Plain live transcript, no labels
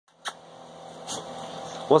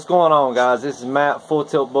What's going on, guys? This is Matt, Full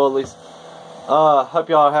Tilt Bullies. Hope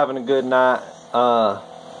y'all are having a good night. I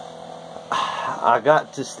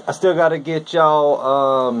still got to get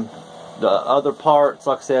y'all the other parts.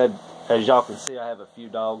 Like I said, as y'all can see, I have a few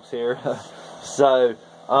dogs here. So,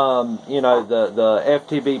 you know, the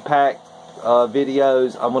FTB pack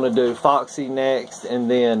videos, I'm gonna do Foxy next, and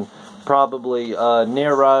then probably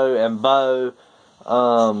Nero and Bo,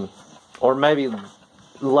 or maybe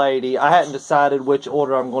Lady. I hadn't decided which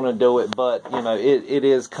order I'm going to do it, but you know, it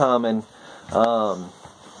is coming.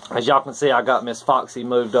 As y'all can see, I got Miss Foxy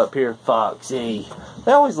moved up here. Foxy.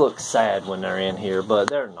 They always look sad when they're in here, but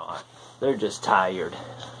they're not. They're just tired.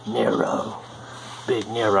 Nero. Big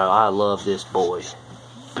Nero. I love this boy.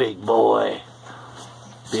 Big boy.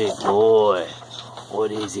 Big boy.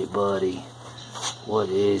 What is it, buddy? What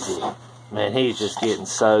is it? Man, he's just getting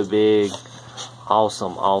so big.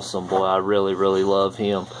 Awesome, awesome boy. I really, really love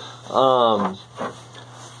him.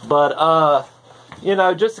 You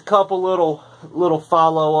know, just a couple little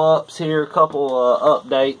follow-ups here, a couple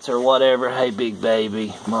updates or whatever. Hey, big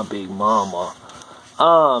baby, my big mama.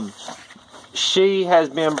 She has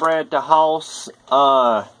been bred to Hoss.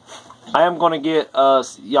 I am going to get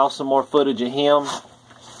y'all some more footage of him.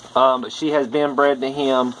 But she has been bred to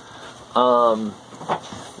him.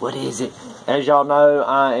 What is it? As y'all know,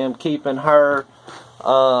 I am keeping her.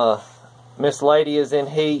 Miss Lady is in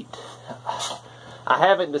heat. I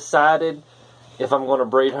haven't decided if I'm going to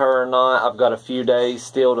breed her or not. I've got a few days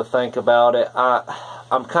still to think about it.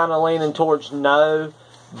 I'm kind of leaning towards no,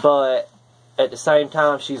 but at the same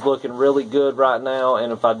time, she's looking really good right now,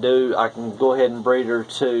 and if I do, I can go ahead and breed her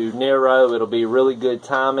to Nero. It'll be really good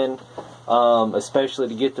timing, especially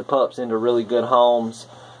to get the pups into really good homes.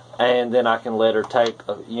 And then I can let her take,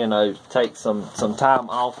 you know, take some time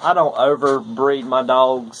off. I don't overbreed my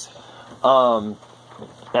dogs, and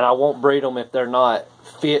I won't breed them if they're not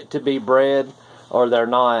fit to be bred, or they're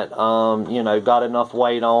not, you know, got enough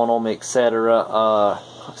weight on them, etc.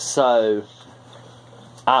 So,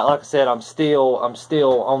 like I said, I'm still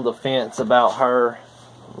on the fence about her.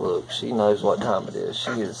 Look, she knows what time it is.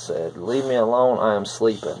 She has said, "Leave me alone. I am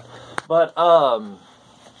sleeping." But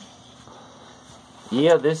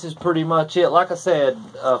yeah, this is pretty much it. Like I said,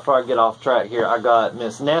 before I get off track here, I got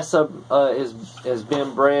Miss Nessa has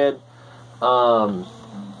been bred.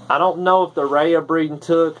 I don't know if the Rhea breeding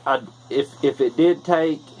took. If it did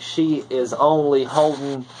take, she is only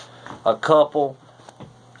holding a couple.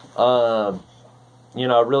 You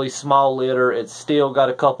know, a really small litter. It's still got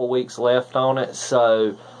a couple weeks left on it,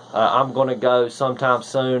 so I'm going to go sometime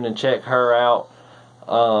soon and check her out.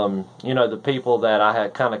 You know, the people that I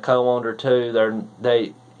had kind of co-owned her to,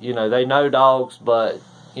 they know dogs, but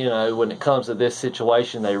you know, when it comes to this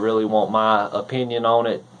situation, they really want my opinion on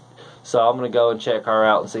it. So I'm gonna go and check her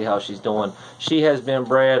out and see how she's doing. She has been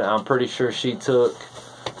bred. I'm pretty sure she took.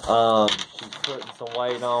 She's putting some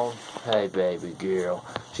weight on. Hey, baby girl.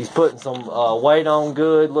 She's putting some weight on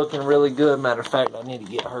good, looking really good. Matter of fact, I need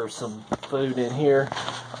to get her some food in here.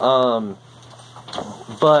 And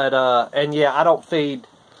yeah, I don't feed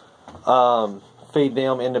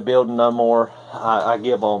them in the building no more. I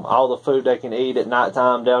give them all the food they can eat at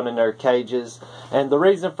nighttime down in their cages. And the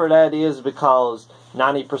reason for that is because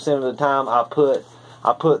 90% of the time I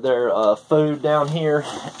put their food down here,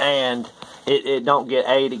 and it don't get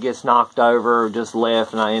ate. It gets knocked over or just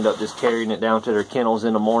left, and I end up just carrying it down to their kennels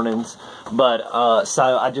in the mornings. But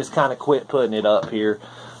so I just kind of quit putting it up here.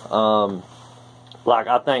 Like,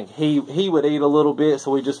 I think he would eat a little bit,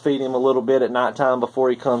 so we just feed him a little bit at nighttime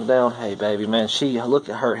before he comes down. Hey, baby, man, look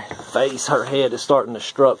at her face. Her head is starting to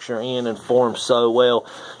structure in and form so well.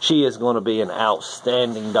 She is going to be an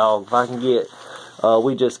outstanding dog. If I can get,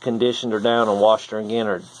 we just conditioned her down and washed her again.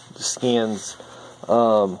 Her skin's,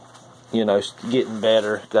 you know, getting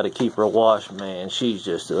better. Got to keep her washed, man. She's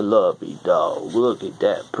just a lovely dog. Look at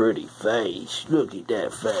that pretty face. Look at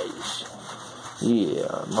that face.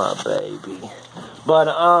 Yeah, my baby. But,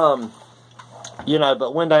 you know,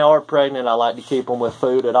 but when they are pregnant, I like to keep them with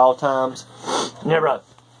food at all times. Nero,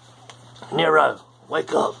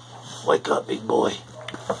 wake up. Wake up, big boy.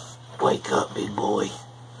 Wake up, big boy.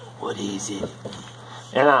 What is it?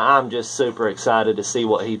 And I'm just super excited to see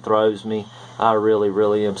what he throws me. I really,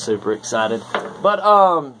 really am super excited. But,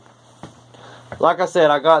 like I said,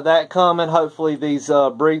 I got that coming. Hopefully these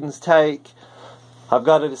breedings take. I've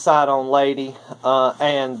got to decide on Lady,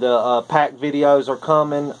 and the pack videos are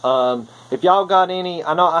coming. If y'all got any,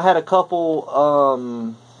 I know I had a couple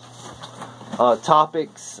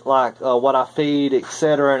topics, like what I feed,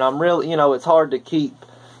 etc. And I'm really, you know, it's hard to keep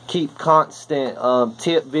constant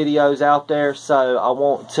tip videos out there, so I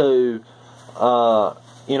want to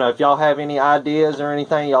you know, if y'all have any ideas or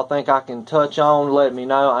anything y'all think I can touch on, let me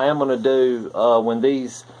know. I am going to do, when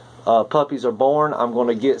these puppies are born, I'm going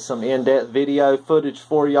to get some in-depth video footage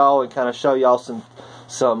for y'all and kind of show y'all some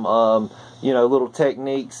you know, little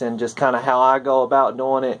techniques and just kind of how I go about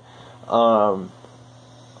doing it.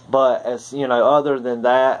 But as you know, other than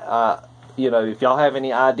that, you know, if y'all have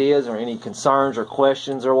any ideas or any concerns or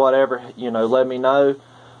questions or whatever, you know, let me know,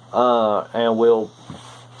 and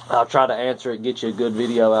I'll try to answer it, get you a good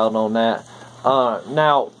video out on that.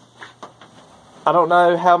 Now, I don't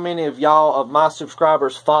know how many of y'all, of my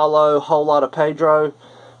subscribers, follow Whole Lot of Pedro,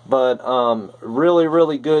 but really,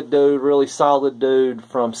 really good dude, really solid dude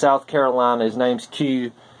from South Carolina. His name's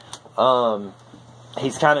Q.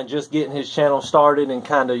 He's kind of just getting his channel started and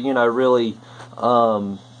kind of, you know, really,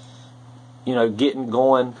 you know, getting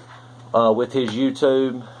going with his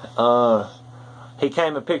YouTube. He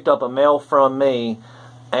came and picked up a mail from me,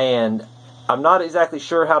 and I'm not exactly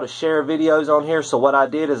sure how to share videos on here, so what I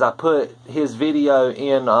did is I put his video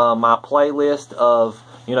in my playlist of,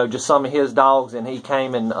 you know, just some of his dogs, and he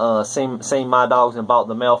came and seen my dogs and bought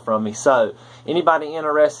the mail from me. So anybody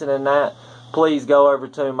interested in that, please go over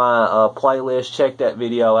to my playlist, check that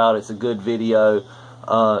video out. It's a good video.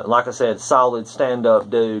 Like I said, solid stand-up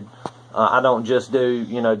dude. I don't just do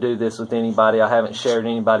this with anybody. I haven't shared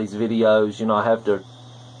anybody's videos. You know, I have to,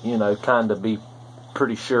 you know, kind of be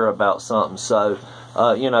pretty sure about something. So,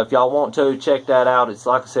 you know, if y'all want to, check that out. It's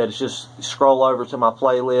like I said, it's just scroll over to my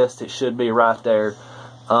playlist. It should be right there.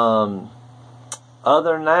 Other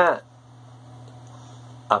than that,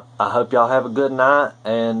 I hope y'all have a good night,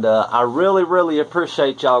 and I really, really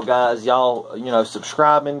appreciate y'all guys. Y'all, you know,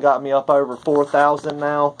 subscribing got me up over 4,000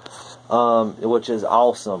 now, which is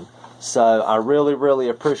awesome. So I really, really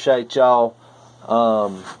appreciate y'all.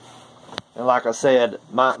 And like I said,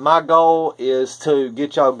 my goal is to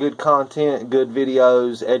get y'all good content, good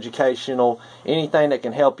videos, educational, anything that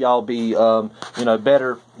can help y'all be, you know,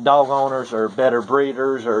 better dog owners or better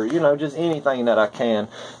breeders, or, you know, just anything that I can.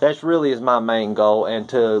 That's really is my main goal, and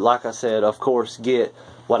to, like I said, of course, get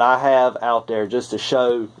what I have out there just to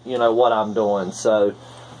show, you know, what I'm doing. So,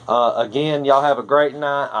 again, y'all have a great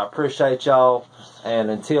night. I appreciate y'all, and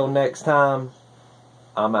until next time,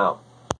 I'm out.